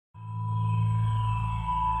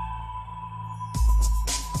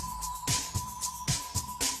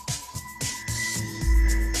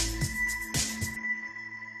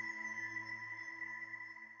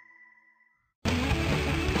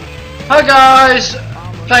Hi guys!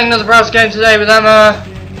 Playing another browser game today with Emma.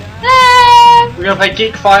 Hey! We're gonna play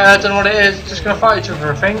Geek Fighter, I don't know what it is, just gonna fight each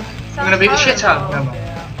other I think. We're gonna beat the shit out of Emma.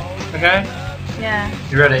 Okay? Yeah.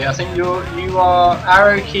 You ready? I think you are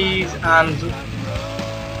arrow keys and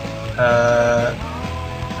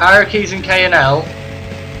K and L,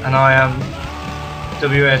 and I am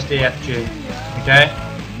WSDFG. Okay?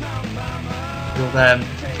 You're them,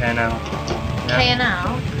 K and L. Yeah? K and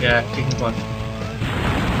L? Yeah, kick and punch.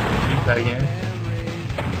 Keep that again.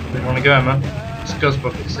 Where do you want to go, Emma? It's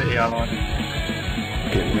Bucket City, I like.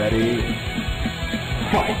 Get ready.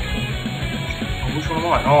 Fight. Oh, which one am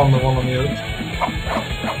I? Oh, I'm the one on the other.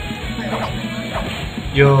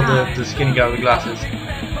 You're the skinny guy with glasses.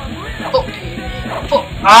 Fuck you. Fuck.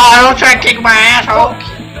 Oh, don't try to kick my asshole!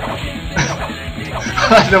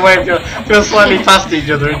 The way we go slightly past each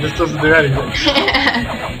other and just doesn't do anything.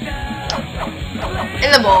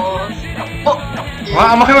 In the balls. Fuck.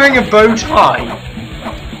 Why am I wearing a bow tie?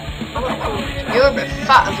 You're a bit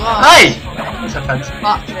fat as well. Hey! That's offensive.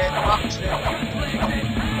 That's it.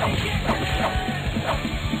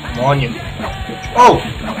 Come on, you. Oh!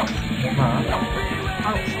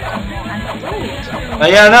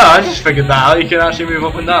 Yeah, no, I just figured that out. You can actually move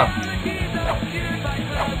up and down.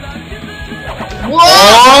 What?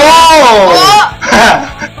 Oh! What?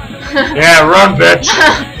 Yeah, run, bitch.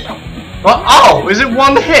 What? Oh, is it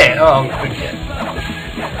one hit? Oh, good hit.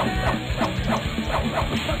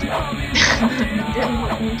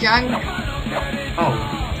 Oh.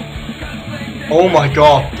 Oh my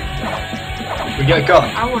god. We get a gun.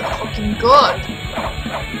 I want a fucking gun.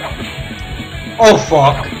 Oh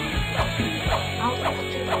fuck.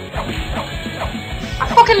 I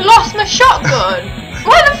fucking lost my shotgun.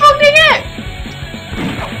 Where the fuck did it?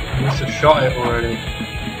 You must have shot it already.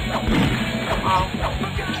 Oh.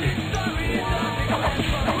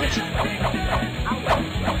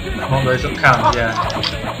 Not those that count, yeah.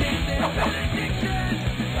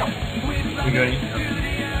 We're going.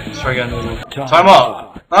 Let's try again. Time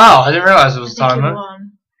up! Oh, I didn't realise there was a timer.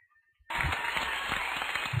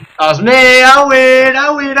 That was me! I win! I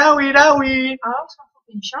win! I win! I win! I lost my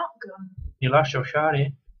fucking shotgun. You lost your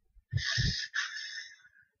shotty.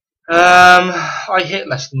 I hit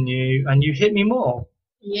less than you, and you hit me more.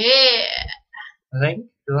 Yeah. I think.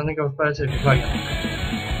 Because I think I was better to play.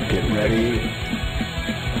 Get ready.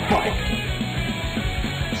 Fight.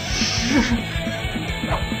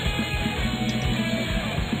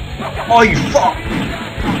 Oh, you fuck!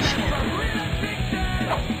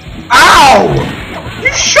 Ow!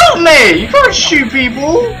 You shot me! You can't shoot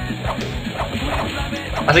people!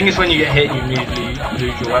 I think it's when you get hit you immediately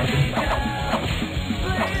lose your weapon.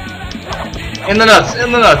 In the nuts!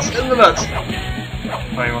 In the nuts! In the nuts!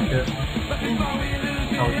 Oh, you want to get it?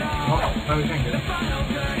 Oh, what? No, we can't get it.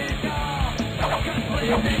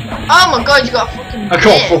 Oh my god, you got a fucking I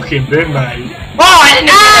got fucking bin, mate. Oh, I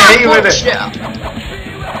didn't hit with it!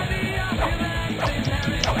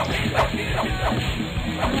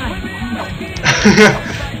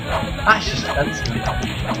 That's just offensive.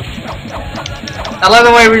 I like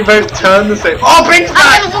the way we both turn the same. Oh, Pink's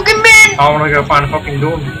back! I'm fucking bin! I wanna go find a fucking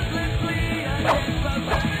gun.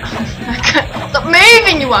 Stop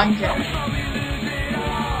moving, you wanker!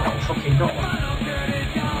 Fucking got one.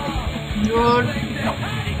 Good.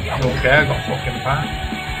 Okay, I got fucking back.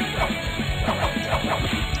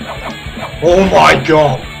 Oh my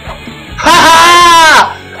god! Ha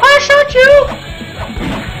ha! I shot you!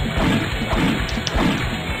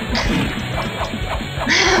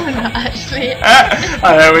 Not actually. I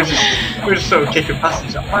know, we're just sort of kicking past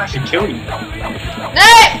each other. I might actually kill you. No!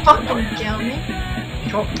 Fucking kill me. You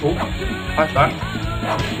can't pull. High five.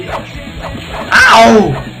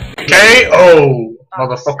 Ow! KO!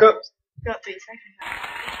 Motherfucker. Got 3 seconds.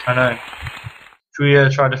 I know. Should we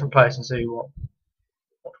try a different place and see what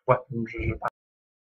weapons are about?